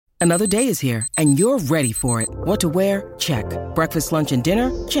Another day is here, and you're ready for it. What to wear? Check. Breakfast, lunch, and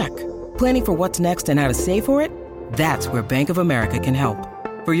dinner? Check. Planning for what's next and how to save for it? That's where Bank of America can help.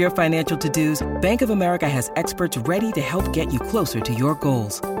 For your financial to-dos, Bank of America has experts ready to help get you closer to your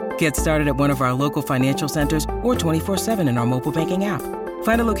goals. Get started at one of our local financial centers or 24/7 in our mobile banking app.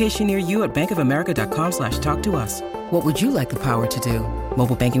 Find a location near you at bankofamerica.com/talktous. What would you like the power to do?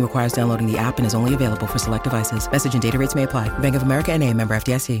 Mobile banking requires downloading the app and is only available for select devices. Message and data rates may apply. Bank of America N.A., member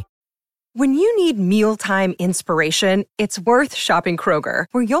FDIC. When you need mealtime inspiration, it's worth shopping Kroger,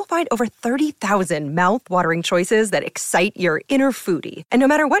 where you'll find over 30,000 mouth-watering choices that excite your inner foodie. And no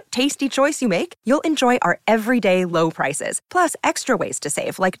matter what tasty choice you make, you'll enjoy our everyday low prices, plus extra ways to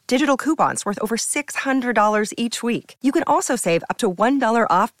save, like digital coupons worth over $600 each week. You can also save up to $1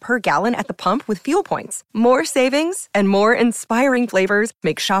 off per gallon at the pump with fuel points. More savings and more inspiring flavors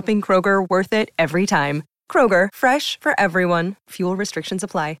make shopping Kroger worth it every time. Kroger, fresh for everyone. Fuel restrictions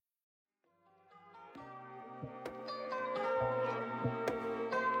apply.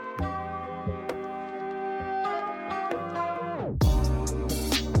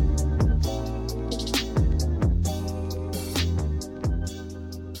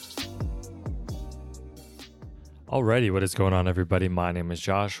 Alrighty, what is going on, everybody? My name is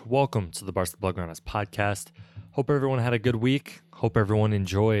Josh. Welcome to the Barca Blaugranas podcast. Hope everyone had a good week. Hope everyone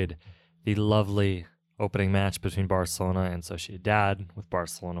enjoyed the lovely opening match between Barcelona and Sociedad, with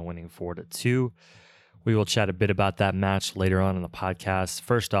Barcelona winning 4-2. We will chat a bit about that match later on in the podcast.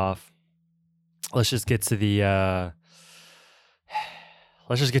 First off, let's just get to the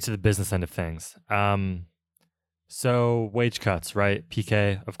business end of things. So wage cuts, right?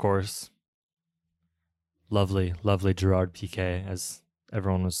 Piqué, of course. Lovely Gerard Piqué, as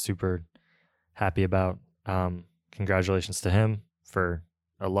everyone was super happy about. Congratulations to him for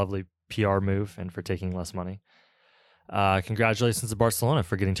a lovely PR move and for taking less money. Congratulations to Barcelona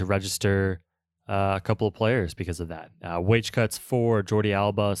for getting to register a couple of players because of that. Wage cuts for Jordi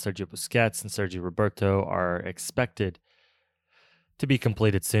Alba, Sergio Busquets, and Sergio Roberto are expected to be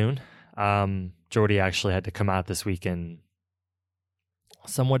completed soon. Jordi actually had to come out this week and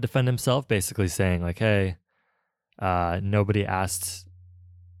somewhat defend himself, basically saying like, hey, nobody asked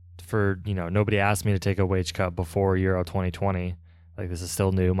me to take a wage cut before Euro 2020. Like, this is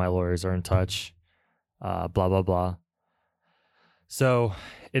still new. My lawyers are in touch, blah, blah, blah. So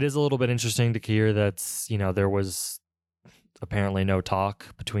it is a little bit interesting to hear that, there was apparently no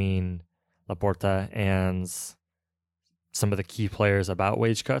talk between Laporta and some of the key players about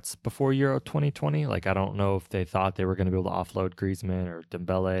wage cuts before Euro 2020. Like, I don't know if they thought they were going to be able to offload Griezmann or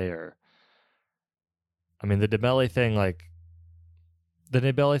Dembele the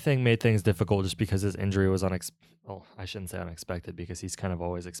Dembele thing made things difficult just because his injury was I shouldn't say unexpected, because he's kind of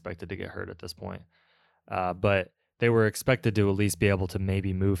always expected to get hurt at this point. But they were expected to at least be able to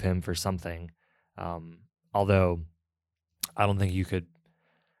maybe move him for something. Although I don't think you could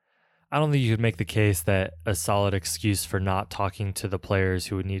make the case that a solid excuse for not talking to the players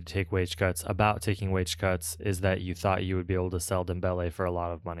who would need to take wage cuts about taking wage cuts is that you thought you would be able to sell Dembele for a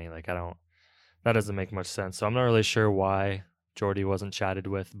lot of money. That doesn't make much sense. So I'm not really sure why Jordi wasn't chatted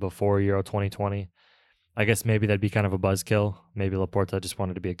with before Euro 2020. I guess maybe that'd be kind of a buzzkill. Maybe Laporta just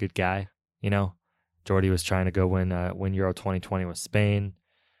wanted to be a good guy, Jordi was trying to go win Euro 2020 with Spain.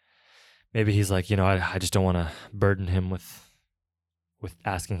 Maybe he's like, I just don't want to burden him with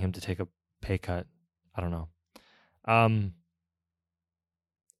asking him to take a pay cut. I don't know.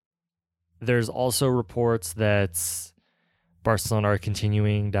 There's also reports that Barcelona are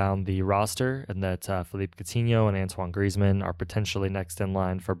continuing down the roster and that Philippe Coutinho and Antoine Griezmann are potentially next in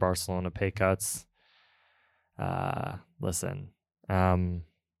line for Barcelona pay cuts. Listen, I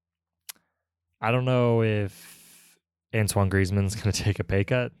don't know if Antoine Griezmann's going to take a pay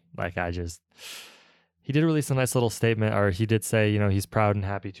cut. He did release a nice little statement, or he did say, he's proud and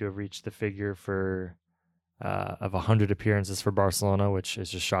happy to have reached the figure of 100 appearances for Barcelona, which is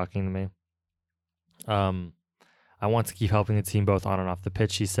just shocking to me. I want to keep helping the team both on and off the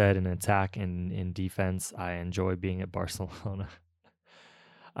pitch, he said, in attack and in defense. I enjoy being at Barcelona.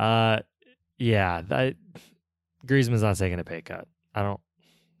 Griezmann's not taking a pay cut. I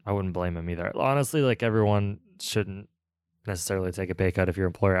wouldn't blame him either. Honestly, everyone shouldn't necessarily take a pay cut if your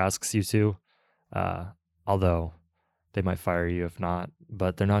employer asks you to. Although they might fire you if not,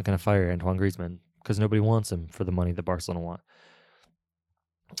 but they're not going to fire Antoine Griezmann because nobody wants him for the money that Barcelona want.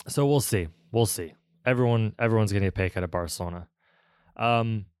 So we'll see. Everyone's getting a pay cut at Barcelona.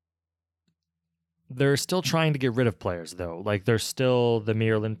 They're still trying to get rid of players, though. There's still the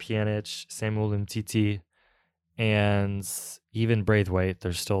Miralem Pjanic, Samuel Umtiti, and even Braithwaite.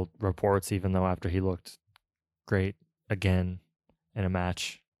 There's still reports, even though after he looked great again in a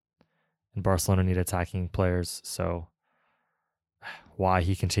match and Barcelona need attacking players. So why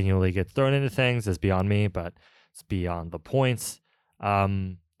he continually gets thrown into things is beyond me, but it's beyond the points.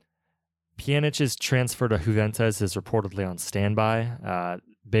 Pjanic's transfer to Juventus is reportedly on standby.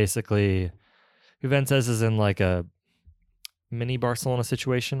 Basically, Juventus is in like a mini Barcelona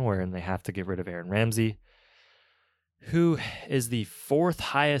situation wherein they have to get rid of Aaron Ramsey, who is the 4th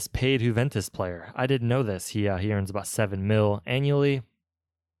highest paid Juventus player. I didn't know this. He earns about $7 million annually.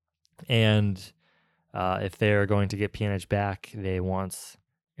 And if they're going to get Pjanic back, they want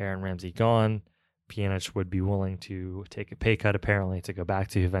Aaron Ramsey gone. Pjanic would be willing to take a pay cut, apparently, to go back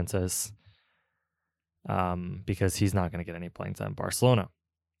to Juventus because he's not going to get any playing time in Barcelona.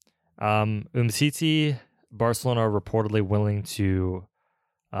 Umtiti, Barcelona are reportedly willing to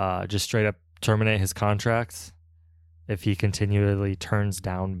just straight up terminate his contract if he continually turns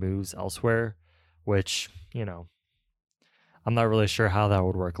down moves elsewhere, which, you know, I'm not really sure how that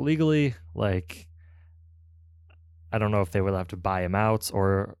would work legally. Like, I don't know if they would have to buy him out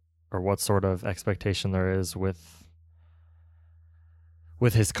or what sort of expectation there is with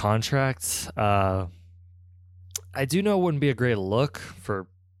his contracts. I do know it wouldn't be a great look for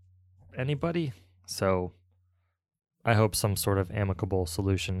anybody, so I hope some sort of amicable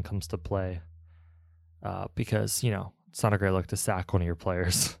solution comes to play because, you know, it's not a great look to sack one of your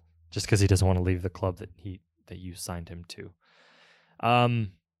players just because he doesn't want to leave the club that you signed him to.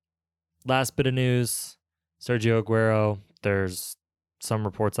 Last bit of news, Sergio Aguero. There's some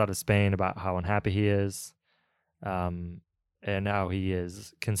reports out of Spain about how unhappy he is. And now he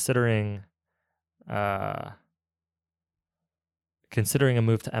is considering a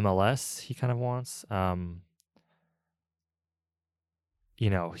move to MLS. He kind of wants, you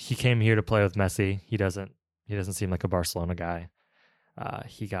know, he came here to play with Messi. He doesn't seem like a Barcelona guy.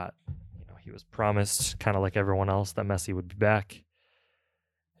 He was promised, kind of like everyone else, that Messi would be back.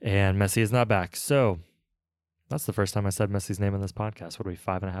 And Messi is not back. So that's the first time I said Messi's name in this podcast. What are we,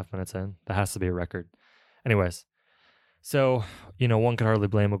 5.5 minutes in? That has to be a record. Anyways, so, you know, one could hardly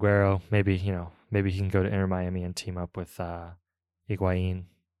blame Aguero. Maybe he can go to Inter Miami and team up with Higuain,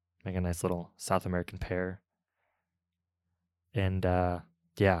 make a nice little South American pair. And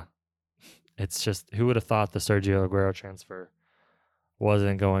yeah, it's just, who would have thought the Sergio Aguero transfer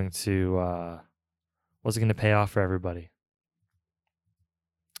wasn't going to pay off for everybody.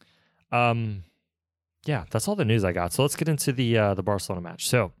 Yeah, that's all the news I got. So let's get into the Barcelona match.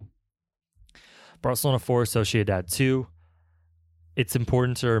 So Barcelona 4, Sociedad 2. It's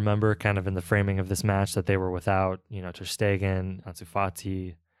important to remember, kind of in the framing of this match, that they were without, you know, Ter Stegen, Ansu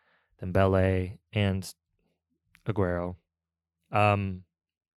Fati, Dembele, and Aguero.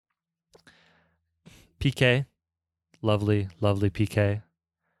 Piqué, lovely Piqué,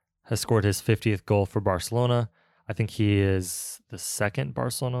 has scored his 50th goal for Barcelona. I think he is the second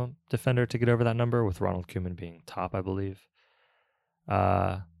Barcelona defender to get over that number, with Ronald Koeman being top, I believe.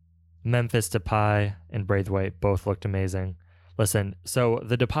 Memphis Depay and Braithwaite both looked amazing. Listen, so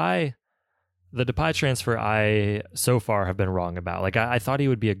the Depay transfer I so far have been wrong about. Like, I thought he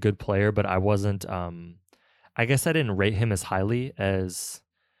would be a good player, but I wasn't. I guess I didn't rate him as highly as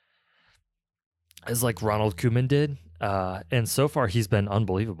like Ronald Koeman did. And so far he's been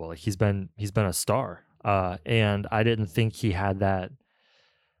unbelievable. Like, he's been a star. And I didn't think he had that.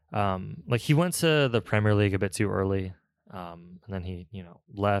 Like, he went to the Premier League a bit too early. And then he, you know,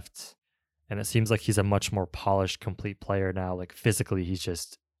 left. And it seems like he's a much more polished, complete player now. Like, physically,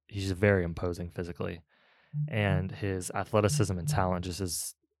 he's very imposing physically. And his athleticism and talent just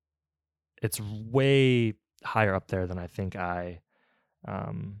is, it's way higher up there than I think I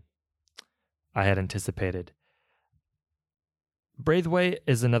had anticipated. Braithwaite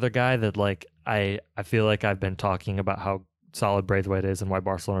is another guy that, like, I feel like I've been talking about how solid Braithwaite is and why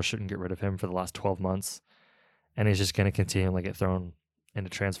Barcelona shouldn't get rid of him for the last 12 months. And he's just going to continually get thrown into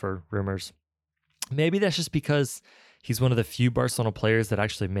transfer rumors. Maybe that's just because he's one of the few Barcelona players that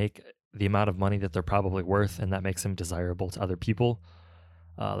actually make the amount of money that they're probably worth, and that makes him desirable to other people.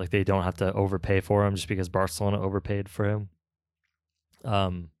 Like, they don't have to overpay for him just because Barcelona overpaid for him.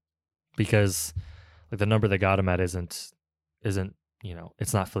 Because, like, the number they got him at isn't, you know,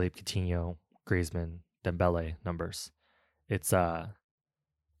 it's not Philippe Coutinho, Griezmann, Dembele numbers. It's a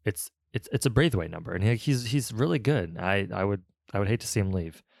Braithwaite number, and he's really good. I would hate to see him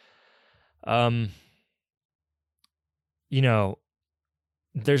leave. You know,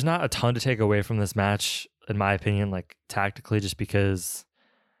 there's not a ton to take away from this match, in my opinion, like, tactically, just because,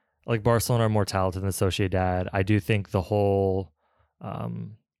 like, Barcelona are more talented than Sociedad. I do think the whole,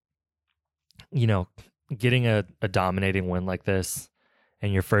 you know, getting a dominating win like this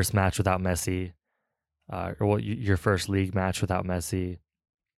and your first match without Messi, your first league match without Messi,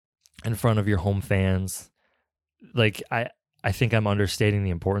 in front of your home fans. Like, I think I'm understating the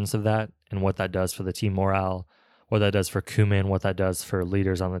importance of that and what that does for the team morale, what that does for Koeman, what that does for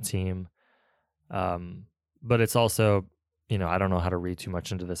leaders on the team. But it's also, I don't know how to read too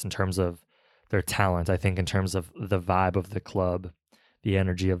much into this in terms of their talent. I think in terms of the vibe of the club, the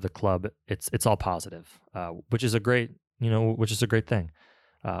energy of the club, it's all positive, which is a great thing.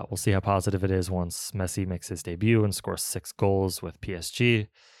 We'll see how positive it is once Messi makes his debut and scores 6 goals with PSG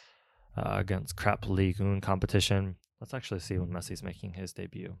against crap Ligue 1 competition. Let's actually see when Messi's making his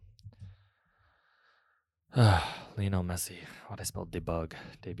debut. Lionel Messi. Why'd I spell debug?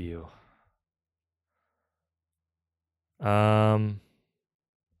 Debut.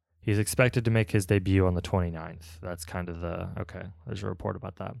 He's expected to make his debut on the 29th. That's kind of okay, there's a report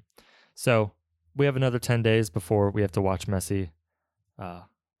about that. So we have another 10 days before we have to watch Messi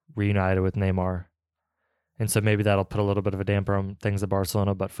reunited with Neymar. And so maybe that'll put a little bit of a damper on things at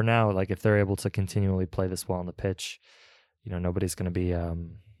Barcelona. But for now, like, if they're able to continually play this well on the pitch, nobody's going to be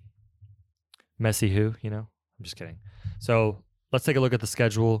Messi who, I'm just kidding. So let's take a look at the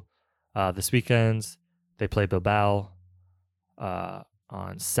schedule. This weekend, they play Bilbao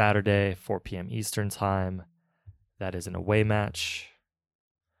on Saturday, 4 p.m. Eastern time. That is an away match.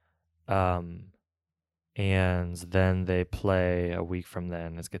 And then they play a week from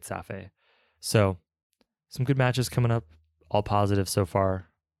then as Getafe. So some good matches coming up, all positive so far.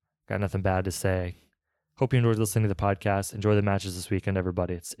 Got nothing bad to say. Hope you enjoyed listening to the podcast. Enjoy the matches this weekend,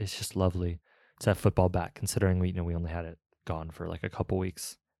 everybody. It's just lovely to have football back, considering we only had it gone for like a couple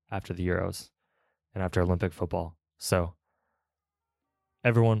weeks after the Euros and after Olympic football. So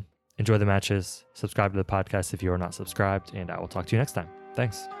everyone, enjoy the matches. Subscribe to the podcast if you are not subscribed, and I will talk to you next time.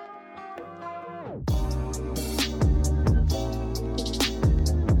 Thanks.